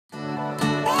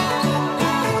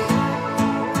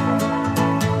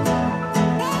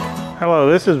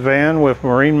Hello, this is Van with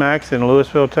MarineMax in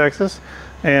Lewisville, Texas,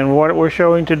 and what we're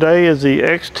showing today is the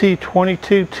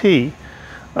XT22 T.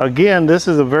 Again, this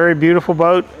is a very beautiful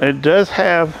boat. It does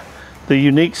have the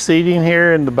unique seating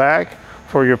here in the back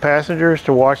for your passengers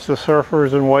to watch the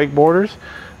surfers and wakeboarders,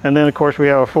 and then of course we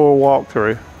have a full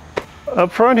walkthrough.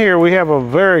 Up front here we have a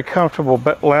very comfortable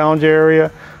lounge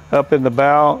area up in the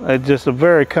bow. It's just a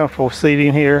very comfortable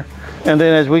seating here, and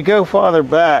then as we go farther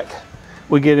back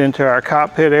we get into our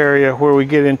cockpit area where we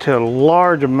get into a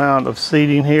large amount of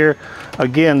seating here.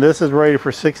 Again, this is rated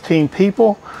for 16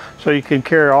 people, so you can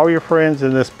carry all your friends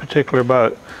in this particular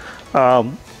boat.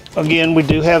 Again, we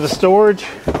do have the storage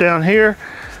down here,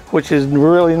 which is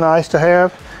really nice to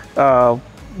have.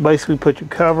 Basically put your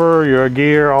cover, your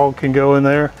gear, all can go in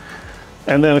there.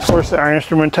 And then of course our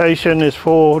instrumentation is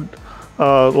full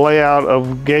layout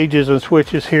of gauges and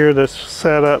switches here that's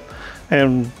set up,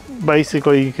 and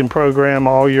basically you can program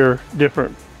all your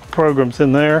different programs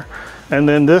in there. And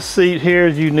then this seat here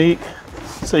is unique,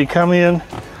 so you come in,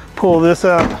 pull this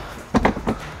up,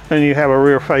 and you have a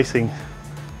rear facing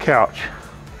couch.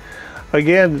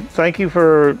 Again, thank you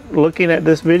for looking at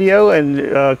this video,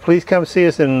 and please come see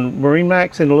us in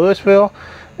MarineMax in Lewisville,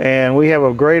 and we have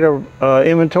a great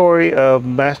inventory of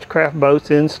Mastercraft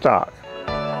boats in stock.